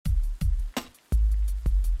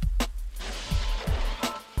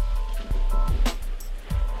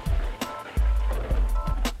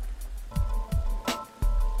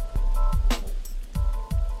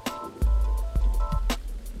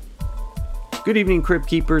Good evening, Crypt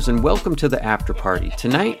Keepers, and welcome to the After Party.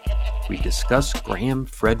 Tonight, we discuss Graham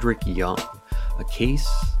Frederick Young, a case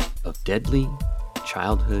of deadly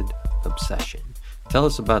childhood obsession. Tell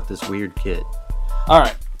us about this weird kid. All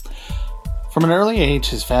right. From an early age,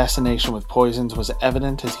 his fascination with poisons was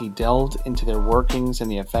evident as he delved into their workings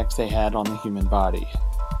and the effects they had on the human body.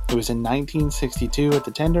 It was in 1962, at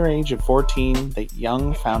the tender age of 14, that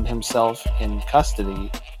Young found himself in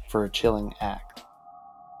custody for a chilling act.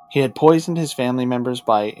 He had poisoned his family members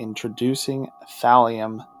by introducing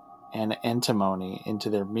thallium and antimony into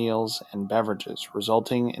their meals and beverages,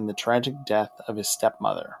 resulting in the tragic death of his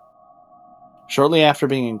stepmother. Shortly after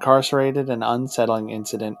being incarcerated, an unsettling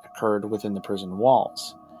incident occurred within the prison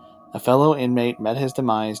walls. A fellow inmate met his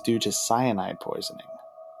demise due to cyanide poisoning.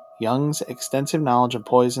 Young's extensive knowledge of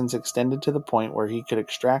poisons extended to the point where he could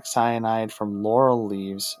extract cyanide from laurel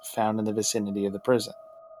leaves found in the vicinity of the prison.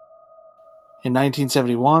 In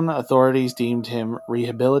 1971, authorities deemed him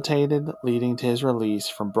rehabilitated, leading to his release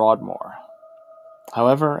from Broadmoor.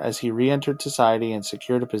 However, as he re-entered society and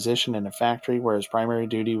secured a position in a factory where his primary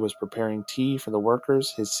duty was preparing tea for the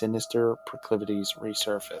workers, his sinister proclivities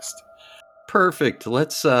resurfaced. Perfect.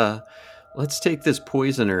 Let's take this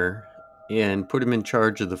poisoner and put him in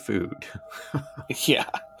charge of the food. Yeah.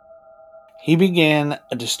 He began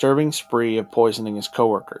a disturbing spree of poisoning his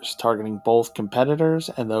coworkers, targeting both competitors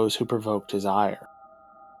and those who provoked his ire.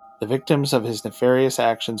 The victims of his nefarious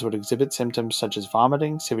actions would exhibit symptoms such as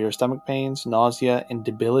vomiting, severe stomach pains, nausea, and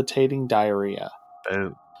debilitating diarrhea.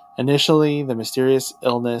 Boom. Initially, the mysterious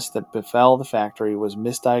illness that befell the factory was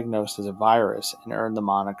misdiagnosed as a virus and earned the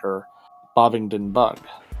moniker Bovingdon bug.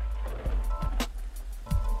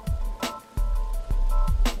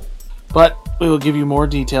 But we will give you more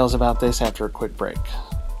details about this after a quick break.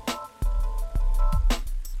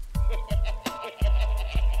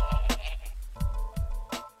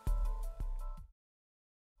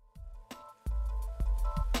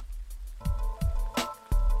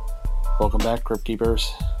 Welcome back, Crypt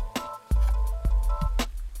Keepers.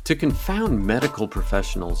 To confound medical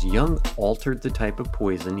professionals, Young altered the type of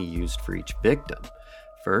poison he used for each victim.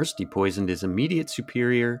 First, he poisoned his immediate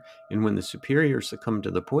superior, and when the superior succumbed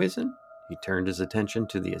to the poison, he turned his attention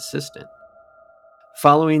to the assistant.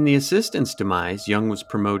 Following the assistant's demise, Young was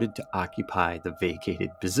promoted to occupy the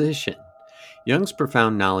vacated position. Young's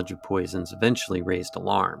profound knowledge of poisons eventually raised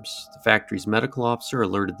alarms. The factory's medical officer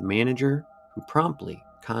alerted the manager, who promptly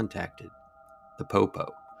contacted the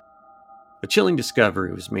Popo. A chilling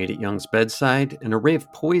discovery was made at Young's bedside. An array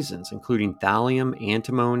of poisons, including thallium,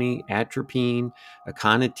 antimony, atropine,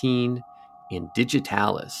 aconitine, and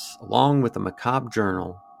digitalis, along with a macabre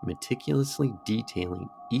journal meticulously detailing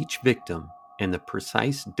each victim and the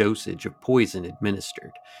precise dosage of poison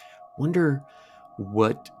administered. Wonder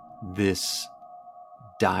what this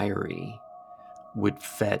diary would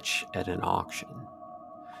fetch at an auction.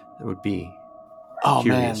 That would be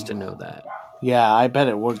curious to know that. Yeah, I bet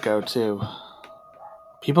it would go too.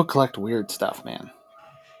 People collect weird stuff, man.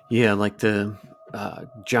 Yeah, like the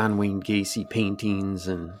John Wayne Gacy paintings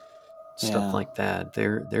and stuff like that.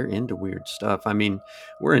 They're into weird stuff. I mean,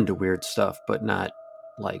 we're into weird stuff, but not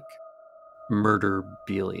like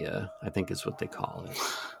murderabilia, I think is what they call it.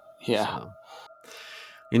 Yeah. So.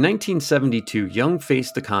 In 1972, Young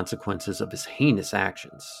faced the consequences of his heinous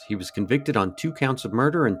actions. He was convicted on 2 counts of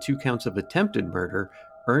murder and 2 counts of attempted murder,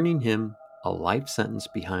 earning him a life sentence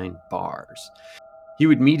behind bars. He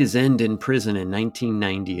would meet his end in prison in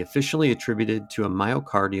 1990, officially attributed to a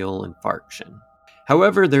myocardial infarction.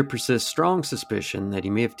 However, there persists strong suspicion that he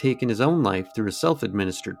may have taken his own life through a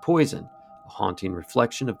self-administered poison, a haunting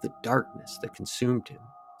reflection of the darkness that consumed him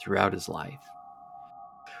throughout his life.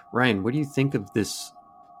 Ryan, what do you think of this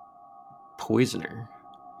poisoner?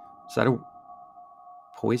 Is that a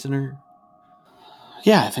poisoner?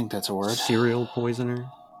 Yeah, I think that's a word. Serial poisoner?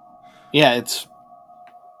 Yeah, it's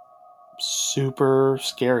super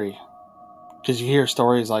scary because you hear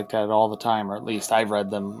stories like that all the time, or at least I've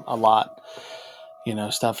read them a lot. You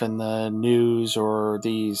know, stuff in the news or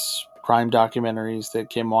these crime documentaries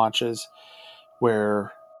that Kim watches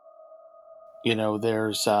where, you know,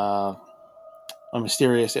 there's a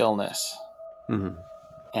mysterious illness. Mm-hmm.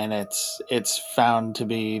 And it's found to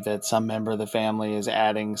be that some member of the family is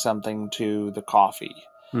adding something to the coffee.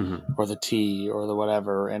 Mm-hmm. Or the tea or the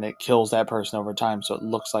whatever, and it kills that person over time, so it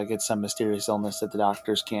looks like it's some mysterious illness that the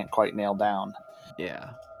doctors can't quite nail down.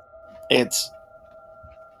 Yeah.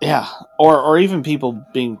 Or even people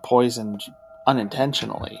being poisoned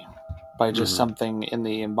unintentionally by just something in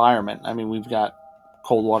the environment. I mean, we've got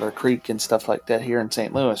Coldwater Creek and stuff like that here in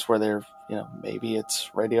St. Louis where they're, you know, maybe it's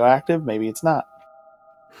radioactive, maybe it's not.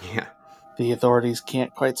 Yeah. The authorities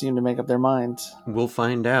can't quite seem to make up their minds. We'll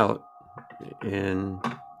find out in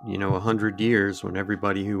 100 years when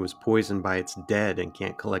everybody who was poisoned by it's dead and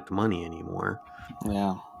can't collect money anymore.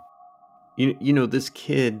 Yeah. This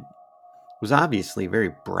kid was obviously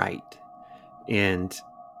very bright, and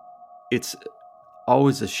it's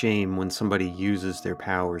always a shame when somebody uses their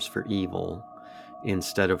powers for evil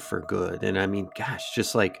instead of for good. And I mean, gosh,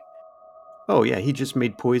 just like, oh yeah, he just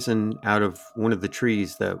made poison out of one of the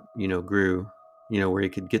trees that, grew, where he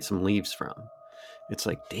could get some leaves from. It's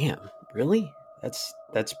like, damn, really?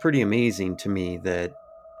 That's pretty amazing to me that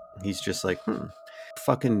he's just like,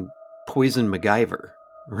 fucking poison MacGyver,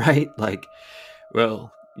 right? Like,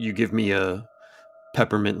 well, you give me a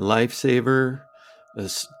peppermint lifesaver, a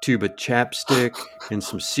tube of chapstick, and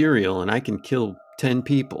some cereal, and I can kill 10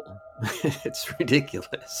 people. It's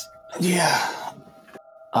ridiculous. Yeah.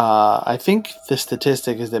 I think the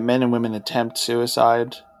statistic is that men and women attempt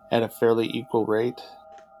suicide at a fairly equal rate.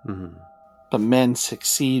 Mm-hmm. But men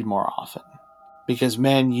succeed more often because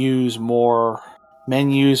men use more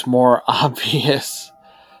obvious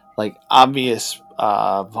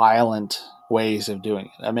violent ways of doing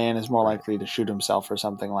it. A man is more likely to shoot himself or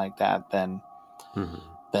something like that than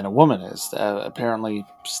a woman is. Apparently,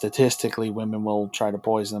 statistically, women will try to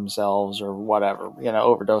poison themselves or whatever,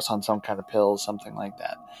 overdose on some kind of pills, something like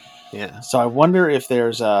that. Yeah. So I wonder if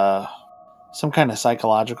there's some kind of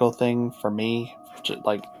psychological thing for me,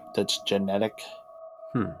 like that's genetic,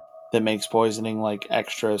 that makes poisoning like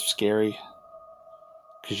extra scary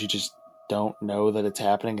because you just don't know that it's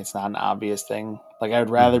happening. It's not an obvious thing. Like, I would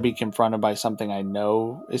rather be confronted by something I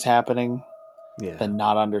know is happening than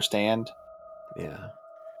not understand. Yeah.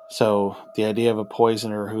 So the idea of a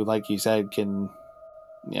poisoner who, like you said, can,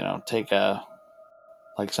 take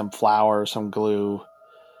some flour, some glue,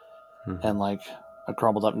 and like a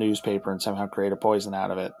crumbled up newspaper and somehow create a poison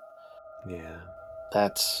out of it. Yeah.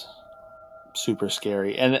 That's super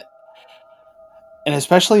scary. And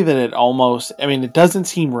especially that it doesn't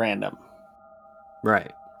seem random.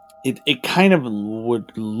 Right. It kind of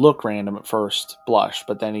would look random at first blush,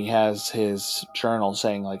 but then he has his journal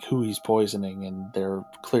saying like who he's poisoning, and there are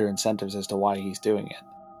clear incentives as to why he's doing it.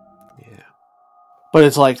 Yeah. But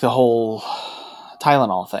it's like the whole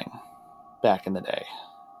Tylenol thing back in the day.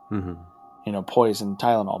 Poison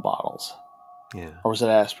Tylenol bottles. Yeah. Or was it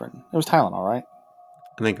aspirin? It was Tylenol, right?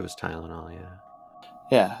 I think it was Tylenol, yeah.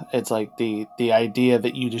 Yeah, it's like the idea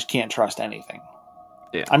that you just can't trust anything.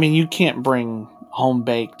 Yeah. I mean, you can't bring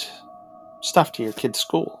home-baked stuff to your kid's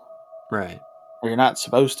school. Right. Or you're not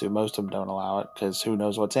supposed to. Most of them don't allow it because who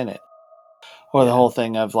knows what's in it. Or the whole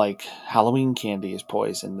thing of like Halloween candy is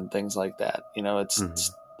poisoned and things like that.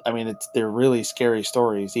 They're really scary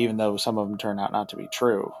stories, even though some of them turn out not to be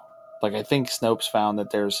true. Like, I think Snopes found that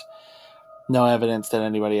there's no evidence that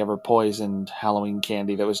anybody ever poisoned Halloween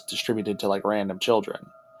candy that was distributed to like random children.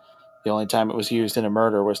 The only time it was used in a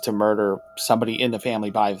murder was to murder somebody in the family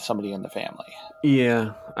by somebody in the family.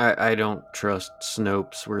 Yeah, I don't trust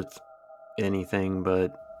Snopes worth anything,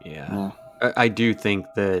 but yeah. I do think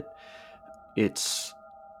that it's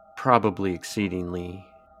probably exceedingly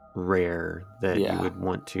rare that you would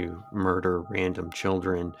want to murder random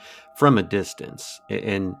children from a distance.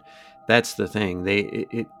 And that's the thing.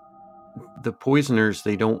 The poisoners,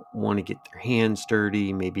 they don't want to get their hands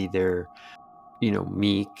dirty. Maybe they're,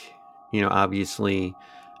 meek. Obviously,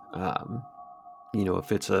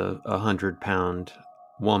 if it's a 100-pound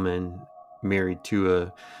woman married to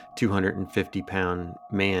a 250-pound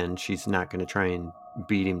man, she's not going to try and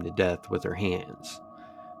beat him to death with her hands.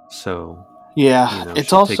 So,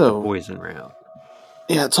 it's also take the poison route.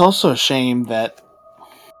 Yeah, it's also a shame that,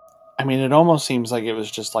 it almost seems like it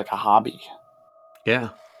was just like a hobby. Yeah.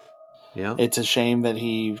 Yeah. It's a shame that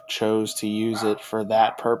he chose to use it for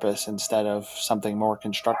that purpose instead of something more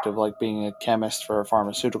constructive, like being a chemist for a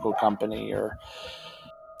pharmaceutical company or...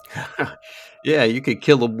 Yeah, you could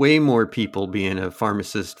kill way more people being a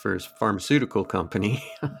pharmacist for a pharmaceutical company.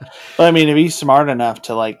 But if he's smart enough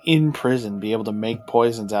to, like, in prison, be able to make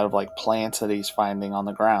poisons out of, like, plants that he's finding on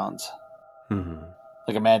the grounds.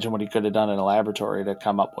 Like, imagine what he could have done in a laboratory to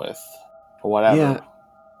come up with, or whatever. Yeah.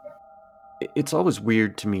 It's always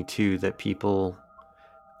weird to me, too, that people,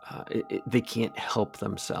 they can't help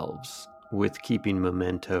themselves with keeping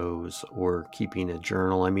mementos or keeping a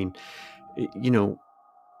journal.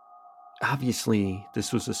 Obviously,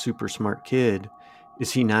 this was a super smart kid.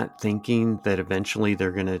 Is he not thinking that eventually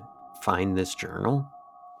they're going to find this journal?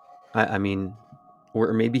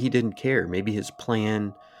 Or maybe he didn't care. Maybe his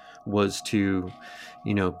plan was to,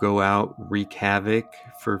 go out, wreak havoc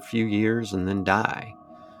for a few years and then die.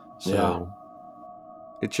 So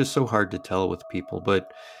it's just so hard to tell with people.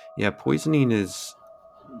 But, Yeah, poisoning it's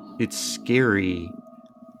scary.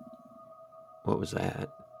 What was that?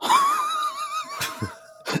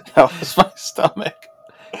 That was my stomach.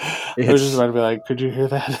 I was just about to be like, could you hear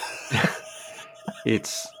that?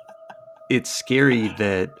 It's scary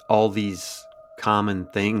that all these common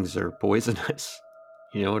things are poisonous.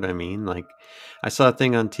 You know what I mean? Like, I saw a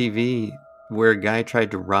thing on TV where a guy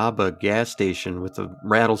tried to rob a gas station with a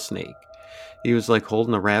rattlesnake. He was like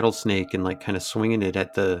holding a rattlesnake and like kind of swinging it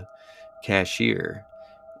at the cashier.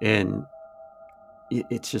 And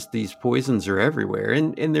it's just these poisons are everywhere,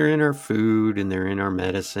 and they're in our food, and they're in our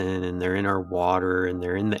medicine, and they're in our water, and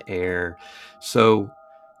they're in the air. So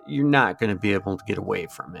you're not going to be able to get away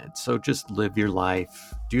from it. So just live your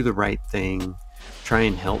life, do the right thing, try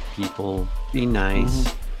and help people, be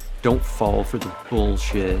nice, don't fall for the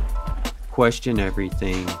bullshit, question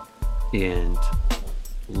everything, and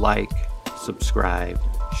like, subscribe,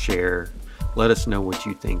 share. Let us know what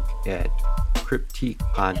you think at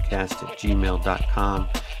cryptiquepodcast@gmail.com.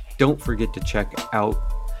 Don't forget to check out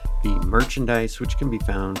the merchandise, which can be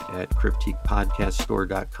found at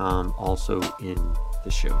cryptiquepodcaststore.com, also in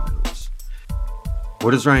the show notes.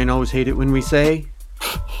 What does Ryan always hate it when we say?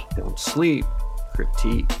 Don't sleep,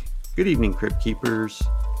 Cryptique. Good evening, Crypt Keepers.